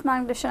ખૂબ સરસ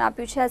માર્ગદર્શન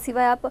આપ્યું છે. આ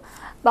સિવાય આપ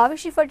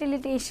ભાવિશી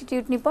ફર્ટિલિટી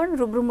ઇન્સ્ટિટ્યૂટની પણ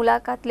રૂબરૂ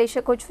મુલાકાત લઈ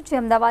શકો છો, જે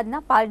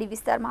અમદાવાદના પાલડી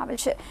વિસ્તારમાં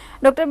આવેલ છે.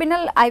 ડૉક્ટર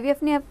બિનલ,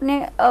 IVFની આપણે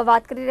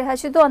વાત કરી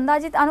રહ્યા છીએ તો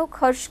અંદાજિત આનો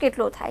ખર્ચ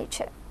કેટલો થાય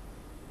છે?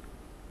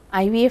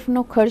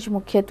 IVFનો ખર્ચ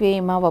મુખ્યત્વે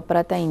એમાં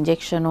વપરાતા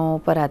ઇન્જેક્શનો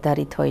પર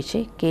આધારિત હોય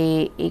છે, કે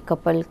એ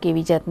કપલ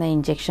કેવી જાતના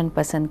ઇન્જેક્શન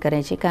પસંદ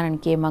કરે છે, કારણ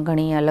કે એમાં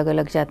ઘણી અલગ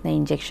અલગ જાતના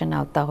ઇન્જેક્શન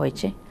આવતા હોય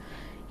છે.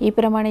 એ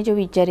પ્રમાણે જો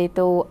વિચારીએ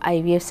તો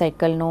IVF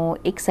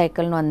એક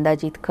સાયકલનો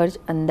અંદાજિત ખર્ચ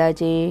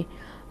અંદાજે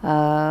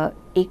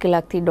 1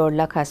 લાખથી 1.5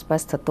 લાખ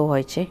આસપાસ થતો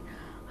હોય છે.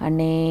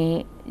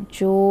 અને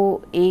જો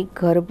એ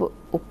ગર્ભ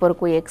ઉપર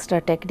કોઈ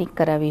એક્સ્ટ્રા ટેકનિક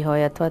કરાવી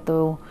હોય અથવા તો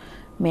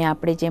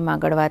આપણે જેમ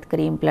આગળ વાત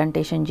કરી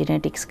ઇમ્પ્લાન્ટેશન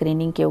જેનેટિક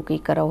સ્ક્રીનિંગ કે એવું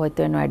કંઈ કરાવવું હોય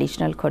તો એનો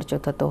એડિશનલ ખર્ચો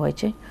થતો હોય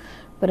છે.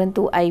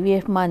 પરંતુ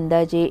IVFમાં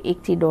અંદાજે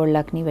 1 થી 1.5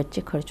 લાખની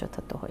વચ્ચે ખર્ચો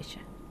થતો હોય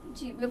છે.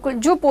 જી બિલકુલ.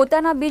 જો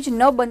પોતાના બીજ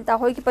ન બનતા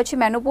હોય કે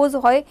પછી મેનોપોઝ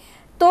હોય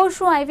તો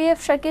શું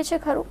IVF શક્ય છે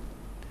ખરું?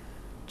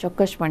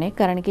 ચોક્કસપણે,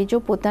 કારણ કે જો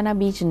પોતાના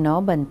બીજ ન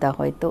બનતા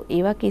હોય તો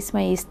એવા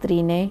કેસમાં એ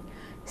સ્ત્રીને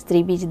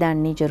સ્ત્રી બીજ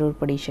દાનની જરૂર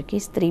પડી શકે.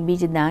 સ્ત્રી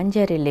બીજ દાન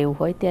જ્યારે લેવું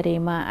હોય ત્યારે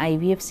એમાં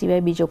IVF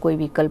સિવાય બીજો કોઈ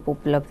વિકલ્પ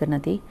ઉપલબ્ધ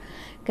નથી,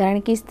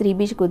 કારણ કે સ્ત્રી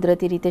બીજ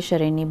કુદરતી રીતે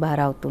શરીરની બહાર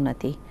આવતું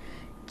નથી.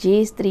 જે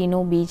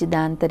સ્ત્રીનું બીજ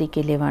દાન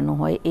તરીકે લેવાનું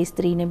હોય એ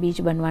સ્ત્રીને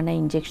બીજ બનવાના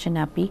ઇન્જેક્શન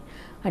આપી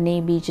અને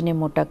એ બીજને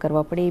મોટા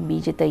કરવા પડે. એ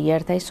બીજ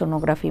તૈયાર થાય,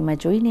 સોનોગ્રાફીમાં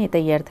જોઈને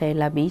તૈયાર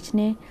થયેલા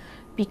બીજને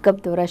પિકઅપ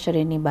દ્વારા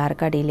શરીરની બહાર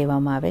કાઢી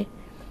લેવામાં આવે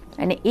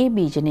અને એ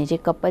બીજને જે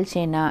કપલ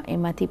છે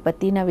એમાંથી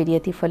પતિના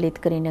વીર્યથી ફલિત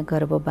કરીને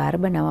ગર્ભ બહાર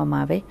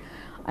બનાવવામાં આવે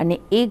અને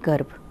એ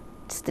ગર્ભ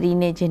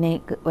સ્ત્રીને જેને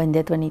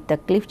વંધ્યત્વની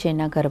તકલીફ છે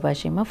એના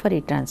ગર્ભાશયમાં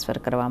ફરી ટ્રાન્સફર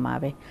કરવામાં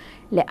આવે.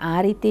 એટલે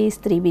આ રીતે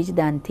સ્ત્રી બીજ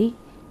દાનથી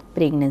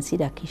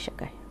પ્રેગ્નન્સી રાખી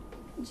શકાય.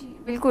 જી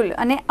બિલકુલ.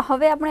 અને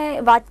હવે આપણે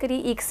વાત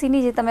કરીએ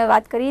ICSIની, જે તમે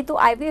વાત કરી, તો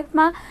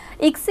IVFમાં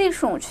ICSI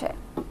શું છે?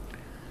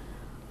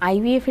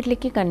 IVF એટલે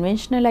કે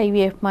કન્વેન્શનલ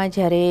IVFમાં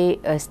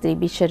જ્યારે સ્ત્રી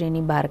બીજ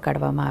શરીરની બહાર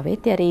કાઢવામાં આવે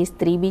ત્યારે એ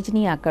સ્ત્રી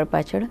બીજની આકળ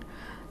પાછળ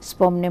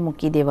સ્પર્મને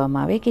મૂકી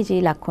દેવામાં આવે, કે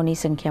જે લાખોની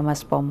સંખ્યામાં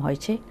સ્પર્મ હોય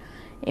છે.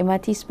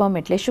 એમાંથી સ્પર્મ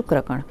એટલે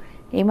શુક્રકણ,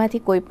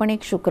 એમાંથી કોઈ પણ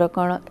એક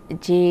શુક્રકણ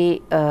જે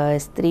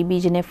સ્ત્રી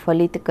બીજને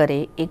ફલિત કરે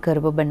એ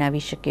ગર્ભ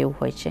બનાવી શકે એવું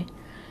હોય છે.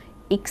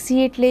 ICSI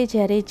એટલે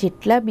જ્યારે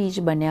જેટલા બીજ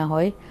બન્યા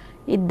હોય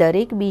એ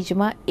દરેક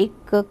બીજમાં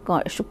એક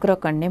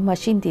શુક્રકણને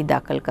મશીનથી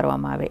દાખલ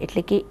કરવામાં આવે,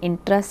 એટલે કે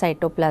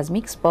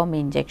ઇન્ટ્રાસાઇટોપ્લાઝમિક સ્પર્મ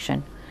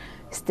ઇન્જેક્શન.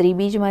 સ્ત્રી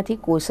બીજમાંથી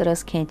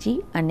કોષરસ ખેંચી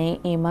અને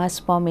એમાં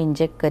સ્પર્મ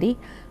ઇન્જેક્ટ કરી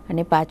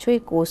અને પાછો એ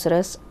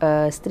કોષરસ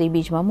સ્ત્રી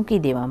બીજમાં મૂકી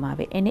દેવામાં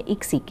આવે, એને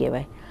ICSI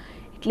કહેવાય.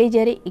 એટલે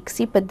જ્યારે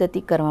ICSI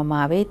પદ્ધતિ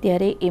કરવામાં આવે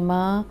ત્યારે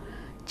એમાં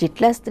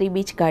જેટલા સ્ત્રી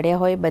બીજ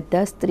કાઢ્યા હોય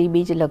બધા સ્ત્રી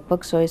બીજ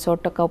લગભગ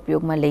 100%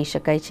 ઉપયોગમાં લઈ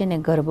શકાય છે અને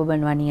ગર્ભ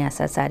બનવાની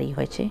આશા સારી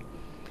હોય છે.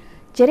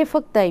 જ્યારે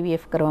ફક્ત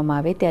IVF કરવામાં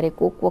આવે ત્યારે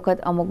કોઈક વખત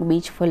અમુક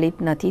બીજ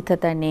ફલિત નથી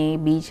થતા ને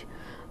બીજ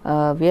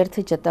વ્યર્થ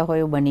જતા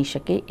હોય એવું બની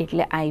શકે.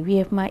 એટલે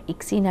IVFમાં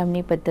ICSI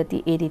નામની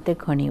પદ્ધતિ એ રીતે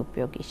ઘણી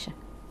ઉપયોગી છે.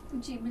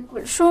 જી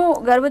બિલકુલ.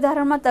 શું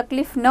ગર્ભધારણમાં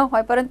તકલીફ ન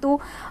હોય પરંતુ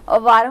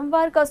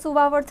વારંવાર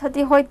કસુવાવડ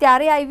થતી હોય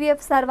ત્યારે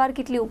IVF સારવાર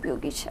કેટલી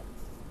ઉપયોગી છે?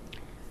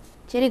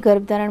 જ્યારે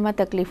ગર્ભધારણમાં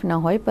તકલીફ ન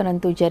હોય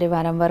પરંતુ જ્યારે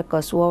વારંવાર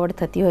કસુવાવડ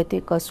થતી હોય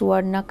તો એ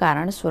કસુવાવડના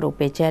કારણ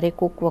સ્વરૂપે જ્યારે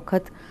કોઈક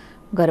વખત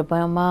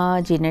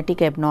ગર્ભમાં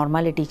જેનેટિક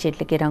એબનોર્માલિટી છે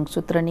એટલે કે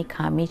રંગસૂત્રની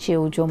ખામી છે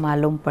એવું જો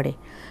માલુમ પડે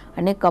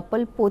અને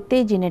કપલ પોતે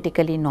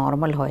જેનેટિકલી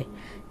નોર્મલ હોય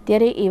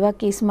ત્યારે એવા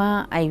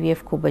કેસમાં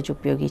IVF ખૂબ જ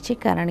ઉપયોગી છે,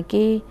 કારણ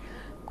કે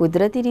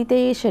કુદરતી રીતે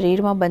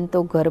શરીરમાં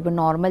બનતો ગર્ભ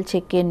નોર્મલ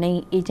છે કે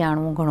નહીં એ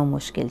જાણવું ઘણું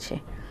મુશ્કેલ છે.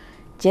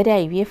 જ્યારે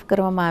આઈવીએફ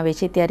કરવામાં આવે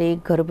છે ત્યારે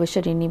એક ગર્ભ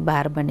શરીરની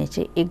બહાર બને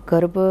છે. એક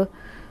ગર્ભ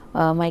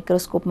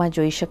માઇક્રોસ્કોપમાં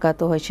જોઈ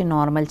શકાતો હોય છે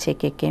નોર્મલ છે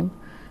કે કેમ,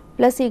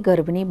 પ્લસ એ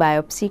ગર્ભની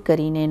બાયોપ્સી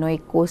કરીને એનો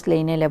એક કોષ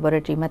લઈને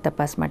લેબોરેટરીમાં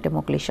તપાસ માટે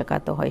મોકલી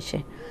શકાતો હોય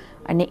છે.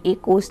 અને એ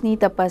કોષની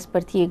તપાસ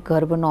પરથી એક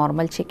ગર્ભ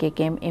નોર્મલ છે કે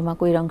કેમ, એમાં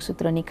કોઈ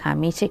રંગસૂત્રની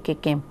ખામી છે કે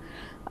કેમ,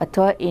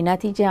 અથવા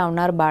એનાથી જે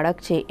આવનાર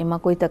બાળક છે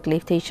એમાં કોઈ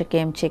તકલીફ થઈ શકે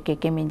એમ છે કે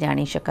કેમ એ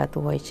જાણી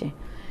શકાતું હોય છે.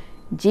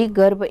 જે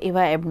ગર્ભ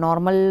એવા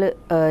એબનોર્મલ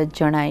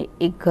જણાય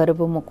એ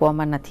ગર્ભ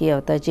મૂકવામાં નથી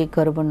આવતા. જે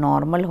ગર્ભ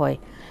નોર્મલ હોય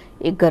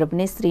એ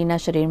ગર્ભને સ્ત્રીના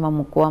શરીરમાં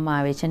મૂકવામાં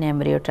આવે છે અને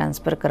એમ્બ્રિયો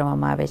ટ્રાન્સફર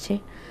કરવામાં આવે છે.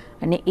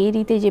 અને એ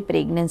રીતે જે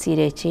પ્રેગ્નન્સી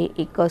રહે છે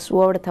એ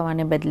કસુવડ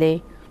થવાને બદલે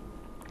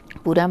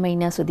પૂરા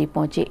મહિના સુધી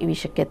પહોંચે એવી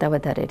શક્યતા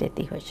વધારે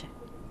રહેતી હોય છે.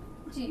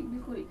 જી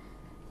બિલકુલ.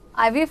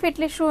 આઈવીએફ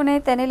એટલે શું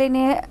અને તેને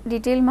લઈને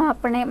ડિટેલમાં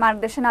આપણને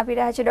માર્ગદર્શન આપી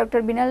રહ્યા છે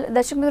ડૉક્ટર બિનલ.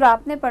 દર્શક મિત્રો,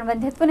 આપને પણ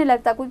વંધ્યત્વને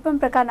લગતા કોઈ પણ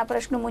પ્રકારના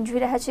પ્રશ્નો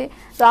મૂંઝવી રહ્યા છે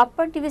તો આપ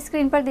પણ ટીવી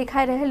સ્ક્રીન પર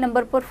દેખાઈ રહેલ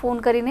નંબર પર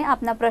ફોન કરીને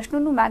આપના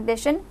પ્રશ્નોનું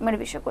માર્ગદર્શન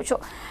મેળવી શકો છો.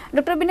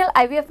 ડૉક્ટર બિનલ,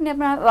 આઈવીએફની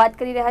આપણે વાત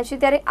કરી રહ્યા છીએ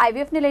ત્યારે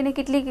આઈવીએફને લઈને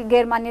કેટલીક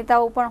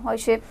ગેરમાન્યતાઓ પણ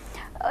હોય છે,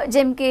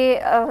 જેમ કે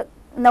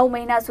 9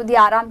 મહિના સુધી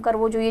આરામ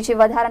કરવો જોઈએ છે,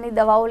 વધારાની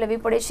દવાઓ લેવી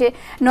પડે છે.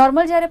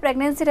 નોર્મલ જ્યારે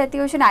પ્રેગ્નન્સી રહેતી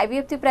હોય છે અને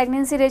આઈવીએફથી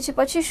પ્રેગ્નન્સી રહે છે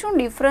પછી શું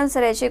ડિફરન્સ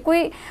રહે છે?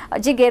 કોઈ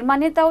જે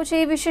ગેરમાન્યતાઓ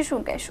છે એ વિશે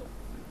શું કહેશો?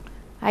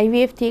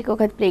 આઈવીએફથી એક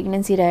વખત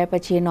પ્રેગ્નન્સી રહ્યા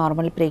પછી એ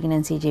નોર્મલ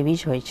પ્રેગ્નન્સી જેવી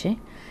જ હોય છે.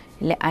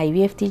 એટલે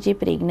આઈવીએફથી જે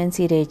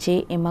પ્રેગ્નન્સી રહે છે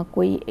એમાં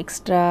કોઈ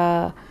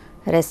એક્સ્ટ્રા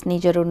રેસ્ટની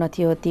જરૂર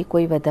નથી હોતી,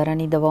 કોઈ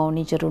વધારાની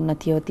દવાઓની જરૂર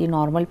નથી હોતી.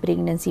 નોર્મલ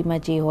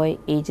પ્રેગ્નન્સીમાં જે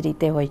હોય એ જ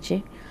રીતે હોય છે.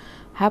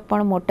 હા,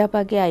 પણ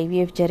મોટાભાગે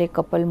આઈવીએફ જ્યારે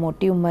કપલ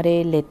મોટી ઉંમરે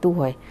લેતું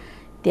હોય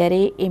ત્યારે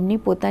એમની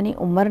પોતાની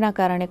ઉંમરના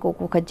કારણે કોઈક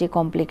વખત જે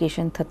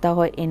કોમ્પ્લિકેશન થતા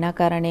હોય એના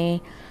કારણે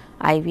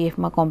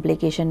આઈવીએફમાં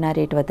કોમ્પ્લિકેશનના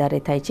રેટ વધારે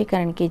થાય છે.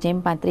 કારણ કે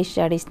જેમ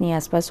 35-40ની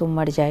આસપાસ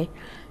ઉંમર જાય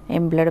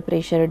એમ બ્લડ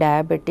પ્રેશર,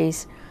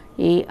 ડાયાબિટીસ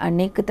એ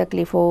અનેક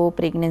તકલીફો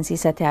પ્રેગ્નન્સી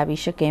સાથે આવી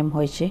શકે એમ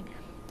હોય છે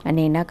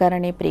અને એના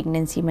કારણે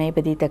પ્રેગ્નન્સીમાં એ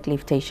બધી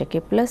તકલીફ થઈ શકે.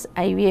 પ્લસ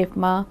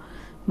આઈવીએફમાં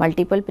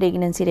મલ્ટિપલ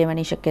પ્રેગ્નન્સી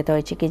રહેવાની શક્યતા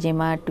હોય છે કે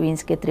જેમાં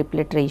ટ્વિન્સ કે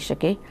ટ્રિપલેટ રહી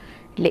શકે.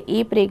 એટલે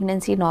એ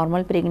પ્રેગ્નન્સી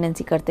નોર્મલ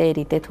પ્રેગ્નન્સી કરતાં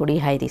એ રીતે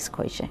થોડી હાઈ રિસ્ક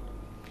હોય છે.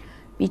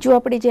 બીજું,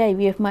 આપણે જે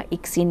આઈવીએફમાં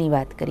ઇક્સીની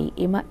વાત કરી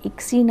એમાં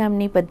ઇક્સી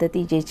નામની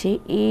પદ્ધતિ જે છે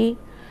એ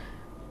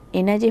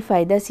એના જે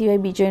ફાયદા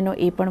સિવાય બીજો એનો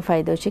એ પણ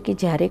ફાયદો છે કે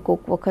જ્યારે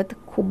કોઈક વખત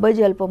ખૂબ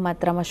જ અલ્પ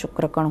માત્રામાં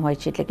શુક્રકણ હોય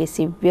છે, એટલે કે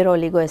સિવિયર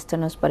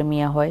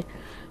ઓલિગોએસ્ટેનોસ્પર્મિયા હોય,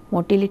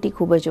 મોટિલિટી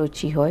ખૂબ જ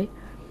ઓછી હોય,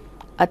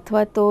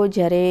 અથવા તો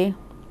જ્યારે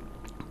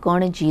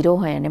કણ 0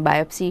 હોય અને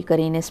બાયોપ્સી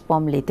કરીને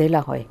સ્પર્મ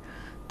લીધેલા હોય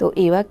તો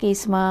એવા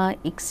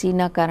કેસમાં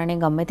ઇક્સીના કારણે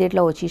ગમે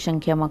તેટલા ઓછી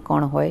સંખ્યામાં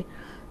કણ હોય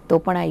તો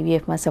પણ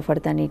આઈવીએફમાં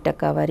સફળતાની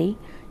ટકાવારી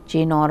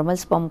જે નોર્મલ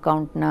સ્પર્મ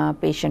કાઉન્ટના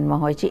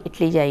પેશન્ટમાં હોય છે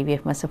એટલી જ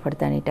આઈવીએફમાં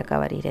સફળતાની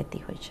ટકાવારી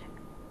રહેતી હોય છે.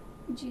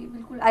 જી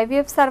બિલકુલ.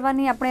 આઈવીએફ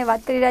સારવારની આપણે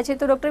વાત કરી રહ્યા છીએ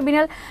તો ડૉક્ટર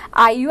બિનલ,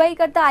 આઈયુઆઈ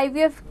કરતાં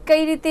આઈવીએફ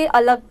કઈ રીતે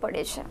અલગ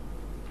પડે છે?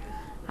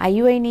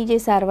 આઈયુઆઈની જે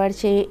સારવાર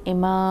છે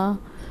એમાં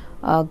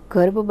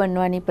ગર્ભ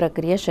બનવાની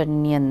પ્રક્રિયા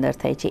શરીરની અંદર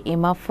થાય છે.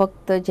 એમાં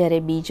ફક્ત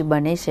જ્યારે બીજ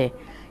બને છે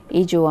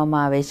એ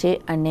જોવામાં આવે છે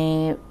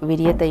અને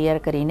વીર્ય તૈયાર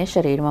કરીને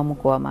શરીરમાં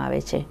મૂકવામાં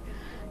આવે છે.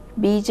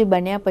 બીજ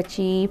બન્યા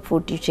પછી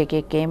ફૂટ્યું છે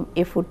કે કેમ,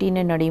 એ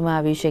ફૂટીને નળીમાં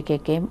આવ્યું છે કે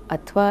કેમ,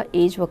 અથવા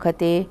એ જ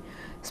વખતે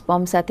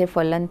સ્પર્મ સાથે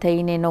ફલન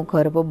થઈને એનો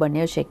ગર્ભ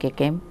બન્યો છે કે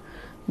કેમ,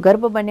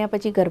 ગર્ભ બન્યા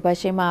પછી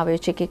ગર્ભાશયમાં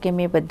આવ્યો છે કે કેમ,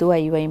 એ બધું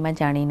આઈયુઆઈમાં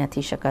જાણી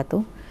નથી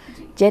શકાતું.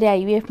 જ્યારે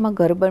આઈવીએફમાં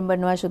ગર્ભ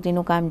બનવા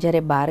સુધીનું કામ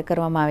જ્યારે બહાર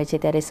કરવામાં આવે છે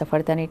ત્યારે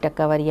સફળતાની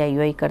ટકાવારી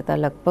આઈયુઆઈ કરતાં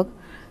લગભગ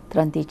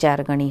 3 થી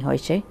 4 ગણી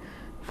હોય છે.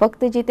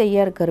 ફક્ત જે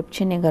તૈયાર ગર્ભ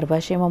છે ને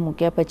ગર્ભાશયમાં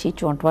મૂક્યા પછી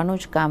ચોંટવાનું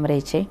જ કામ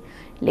રહે છે.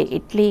 એટલે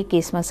એટલી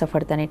કેસમાં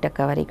સફળતાની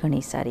ટકાવારી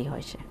ઘણી સારી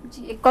હોય છે.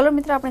 જી, એક કોલર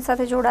મિત્ર આપણી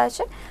સાથે જોડાયા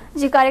છે.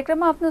 જી,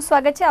 કાર્યક્રમમાં આપનું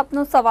સ્વાગત છે.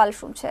 આપનો સવાલ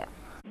શું છે?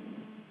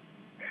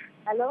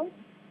 હેલો.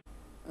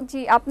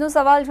 જી, આપનો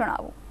સવાલ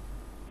જણાવો.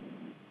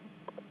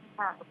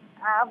 હા,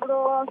 આપણો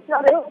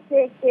સવાલ એવો છે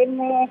કે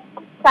મેં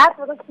 7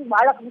 વર્ષથી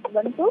બાળક નથી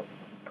બનતું.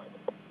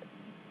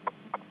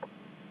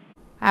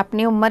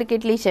 આપની ઉંમર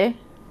કેટલી છે?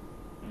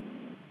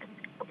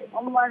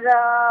 ઉંમર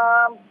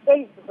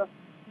 23.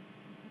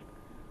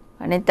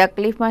 અને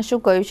તકલીફમાં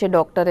શું કહ્યું છે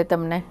ડૉક્ટરે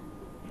તમને?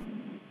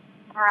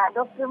 હા,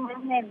 ડૉક્ટર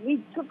મને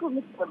બીજ છૂટું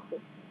નથી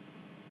પડતું.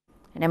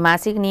 અને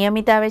માસિક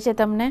નિયમિત આવે છે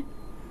તમને?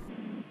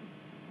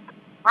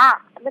 હા,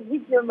 એટલે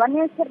બીજ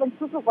બને છે પણ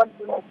છૂટું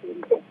પડતું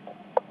નથી.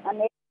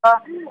 અને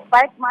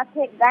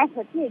પાઇપમાંથી એક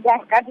ગાંઠ હતી,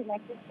 ગાંઠ કાઢી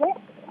નાખી છે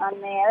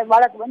અને હવે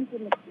બાળક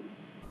બનતું નથી.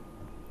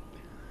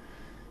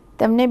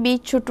 તમને બીજ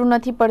છૂટું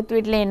નથી પડતું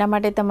એટલે એના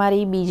માટે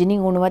તમારી બીજની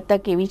ગુણવત્તા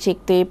કેવી છે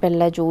તો એ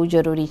પહેલાં જોવું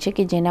જરૂરી છે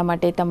કે જેના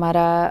માટે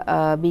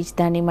તમારા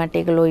બીજદાની માટે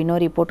એક લોહીનો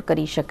રિપોર્ટ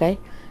કરી શકાય.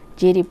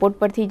 જે રિપોર્ટ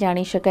પરથી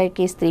જાણી શકાય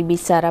કે સ્ત્રી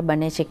બીજ સારા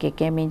બને છે કે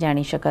કેમ એ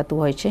જાણી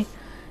શકાતું હોય છે.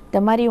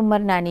 તમારી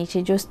ઉંમર નાની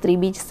છે, જો સ્ત્રી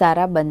બીજ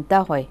સારા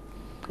બનતા હોય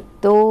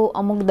તો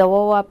અમુક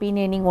દવાઓ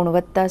આપીને એની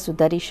ગુણવત્તા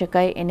સુધારી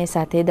શકાય, એને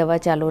સાથે દવા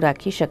ચાલુ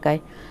રાખી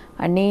શકાય.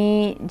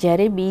 અને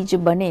જ્યારે બીજ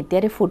બને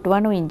ત્યારે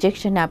ફૂટવાનું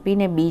ઇન્જેક્શન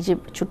આપીને બીજ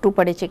છૂટું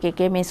પડે છે કે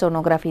કેમ એ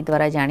સોનોગ્રાફી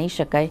દ્વારા જાણી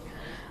શકાય.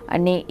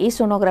 અને એ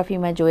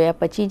સોનોગ્રાફીમાં જોયા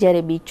પછી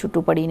જ્યારે બીજ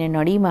છૂટું પડીને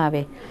નળીમાં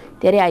આવે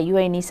ત્યારે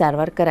આઈયુઆઈની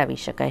સારવાર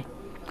કરાવી શકાય.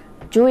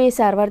 જો એ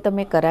સારવાર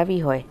તમે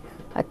કરાવી હોય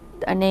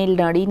અને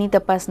નળીની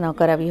તપાસ ન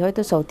કરાવી હોય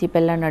તો સૌથી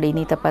પહેલાં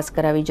નળીની તપાસ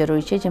કરાવવી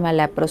જરૂરી છે, જેમાં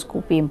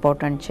લેપ્રોસ્કોપી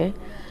ઇમ્પોર્ટન્ટ છે.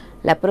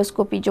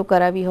 લેપ્રોસ્કોપી જો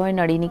કરાવી હોય,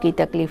 નળીની કંઈ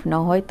તકલીફ ન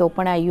હોય તો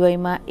પણ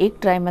આઈયુઆઈમાં એક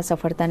ટ્રાયમાં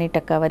સફળતાની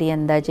ટકાવારી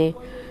અંદાજે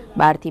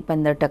 12 થી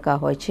 15%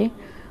 હોય છે.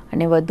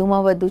 અને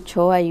વધુમાં વધુ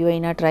 6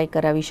 આઈયુઆઈના ટ્રાય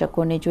કરાવી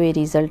શકો, અને જો એ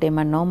રિઝલ્ટ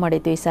એમાં ન મળે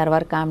તો એ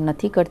સારવાર કામ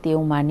નથી કરતી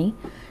એવું માની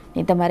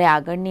ને તમારે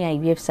આગળની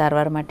આઈવીએફ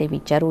સારવાર માટે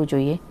વિચારવું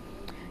જોઈએ,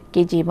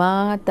 કે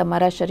જેમાં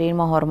તમારા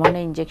શરીરમાં હોર્મોનલ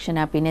ઇન્જેક્શન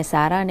આપીને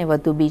સારા અને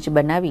વધુ બીજ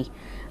બનાવી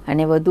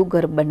અને વધુ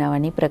ગર્ભ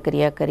બનાવવાની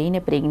પ્રક્રિયા કરીને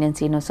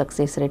પ્રેગ્નન્સીનો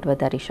સક્સેસ રેટ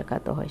વધારી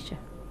શકાતો હોય છે.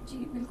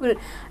 જી બિલકુલ,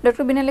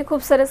 ડૉક્ટર બિનલે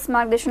ખૂબ સરસ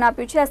માર્ગદર્શન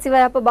આપ્યું છે. આ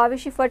સિવાય આપ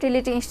બાવીશી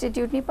ફર્ટિલિટી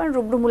ઇન્સ્ટિટ્યૂટની પણ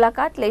રૂબરૂ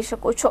મુલાકાત લઈ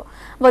શકો છો.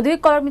 વધુ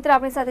એક કોલર મિત્ર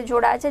આપણી સાથે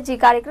જોડાયા છે. જે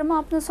કાર્યક્રમમાં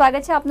આપનું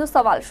સ્વાગત છે. આપનો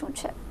સવાલ શું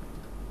છે?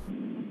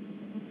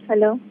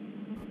 હેલો.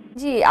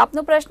 જી,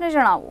 આપનો પ્રશ્ન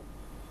જણાવો.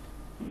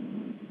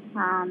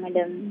 હા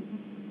મેડમ,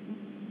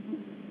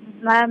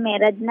 મારા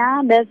મેરેજના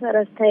 10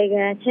 વર્ષ થઈ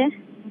ગયા છે.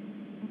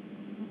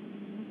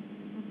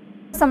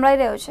 સંભળાઈ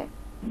રહ્યો છે.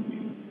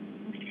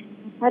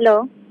 હેલો.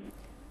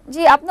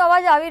 જી, આપનો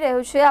અવાજ આવી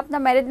રહ્યો છે.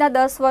 આપના મેરેજના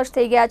 10 વર્ષ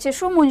થઈ ગયા છે.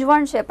 શું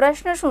મૂંઝવણ છે?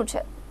 પ્રશ્ન શું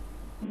છે?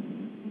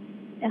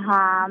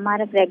 હા,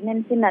 મારે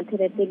પ્રેગ્નન્સી નથી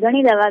રહેતી.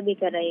 ઘણી દવા બી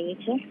કરાવી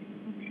છે.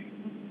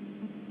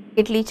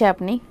 કેટલી છે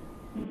આપની?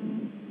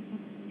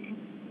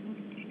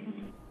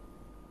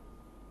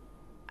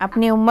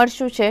 આપની ઉંમર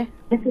શું છે?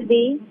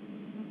 સુધી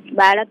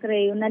બાળક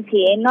રહ્યું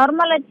નથી. એ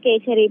નોર્મલ જ કહે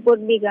છે.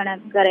 રિપોર્ટ બી ઘણા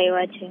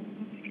કરાવ્યા છે.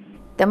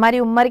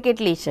 તમારી ઉંમર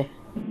કેટલી છે?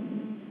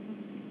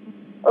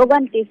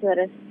 29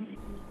 વર્ષ.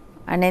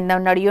 અને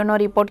નળીઓનો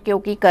રિપોર્ટ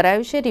કેવું કી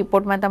કરાયું છે?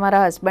 રિપોર્ટમાં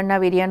તમારા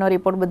હસબન્ડના વીર્યનો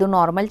રિપોર્ટ બધું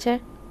નોર્મલ છે?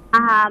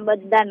 હા,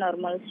 બધા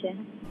નોર્મલ છે.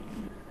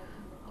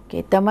 ઓકે,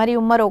 તમારી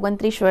ઉંમર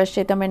 29 વર્ષ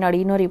છે. તમે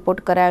નળીનો રિપોર્ટ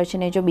કરાયો છે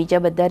ને જો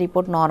બીજા બધા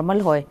રિપોર્ટ નોર્મલ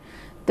હોય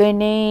તો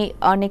એને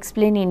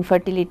અનએક્સપ્લેન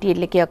ઇન્ફર્ટિલિટી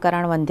એટલે કે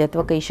અકારણ વંધ્યત્વ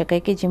કહી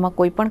શકાય, કે જેમાં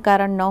કોઈ પણ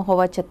કારણ ન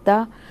હોવા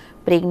છતાં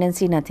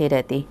પ્રેગ્નન્સી નથી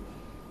રહેતી.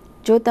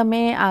 જો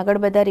તમે આગળ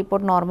બધા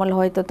રિપોર્ટ નોર્મલ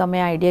હોય તો તમે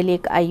આઈડિયલી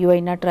એક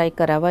આઈયુઆઈના ટ્રાય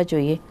કરાવવા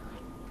જોઈએ.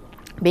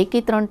 2 કે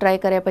 3 ટ્રાય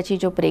કર્યા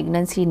પછી જો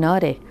પ્રેગ્નન્સી ન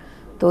રહે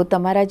તો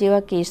તમારા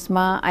જેવા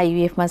કેસમાં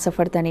આઈવીએફમાં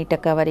સફળતાની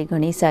ટકાવારી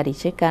ઘણી સારી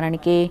છે, કારણ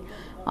કે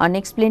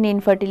અનએક્સપ્લેન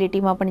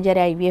ઇન્ફર્ટિલિટીમાં પણ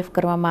જ્યારે આઈવીએફ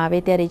કરવામાં આવે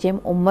ત્યારે જેમ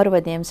ઉંમર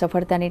વધે એમ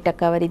સફળતાની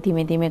ટકાવારી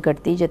ધીમે ધીમે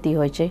ઘટતી જતી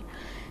હોય છે.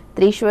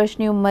 30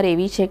 વર્ષની ઉંમર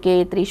એવી છે કે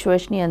 30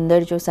 વર્ષની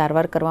અંદર જો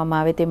સારવાર કરવામાં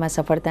આવે તેમાં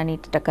સફળતાની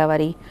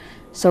ટકાવારી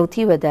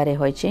સૌથી વધારે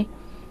હોય છે.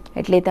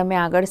 એટલે તમે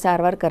આગળ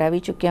સારવાર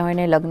કરાવી ચૂક્યા હોય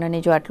ને લગ્નને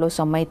જો આટલો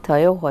સમય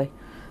થયો હોય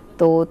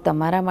તો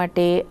તમારા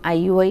માટે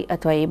આઈયુઆઈ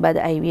અથવા એ બાદ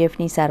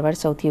આઈવીએફની સારવાર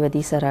સૌથી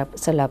વધુ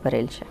સલાહ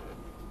ભરેલ છે.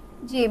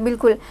 જી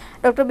બિલકુલ,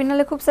 ડૉક્ટર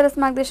બિનલે ખૂબ સરસ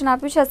માર્ગદર્શન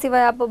આપ્યું છે. આ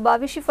સિવાય આપ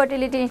બાવીશી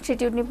ફર્ટિલિટી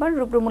ઇન્સ્ટિટ્યૂટની પણ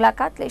રૂબરૂ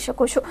મુલાકાત લઈ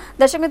શકો છો.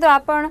 દર્શક મિત્રો,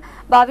 આપ પણ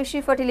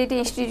બાવીશી ફર્ટિલિટી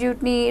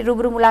ઇન્સ્ટિટ્યૂટની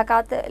રૂબરૂ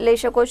મુલાકાત લઈ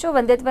શકો છો.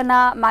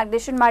 વંધ્યત્વના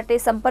માર્ગદર્શન માટે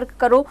સંપર્ક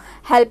કરો.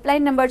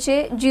 હેલ્પલાઇન નંબર છે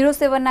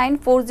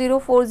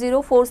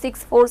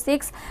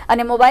 07940404646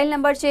 અને મોબાઈલ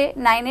નંબર છે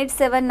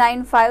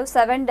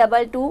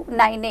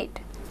 9879572298.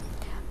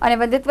 અને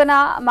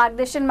વંધ્યત્વના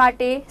માર્ગદર્શન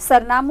માટે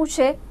સરનામું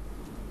છે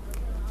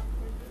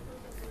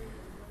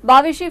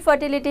બાવીશી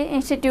ફર્ટિલિટી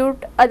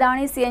ઇન્સ્ટિટ્યૂટ,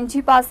 અદાણી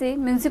સીએનજી પાસે,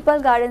 મ્યુનિસિપલ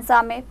ગાર્ડન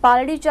સામે,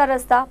 પાલડી 4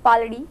 રસ્તા,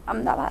 પાલડી,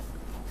 અમદાવાદ.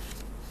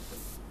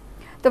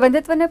 તો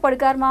વંધ્યત્વને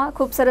પડકારમાં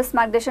ખૂબ સરસ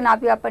માર્ગદર્શન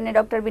આપ્યું આપણને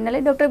ડૉક્ટર બિનલે.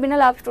 ડૉક્ટર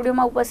બિનલ, આપ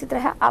સ્ટુડિયોમાં ઉપસ્થિત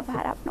રહ્યા,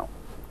 આભાર આપનો.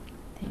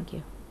 Thank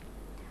you.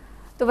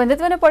 તો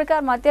વંધ્યત્વને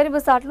પડકારમાં અત્યારે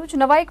બસ આટલું જ.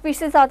 નવા એક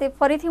વિષય સાથે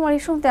ફરીથી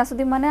મળીશું. ત્યાં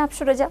સુધી મને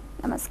આપશો રજા.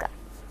 નમસ્કાર.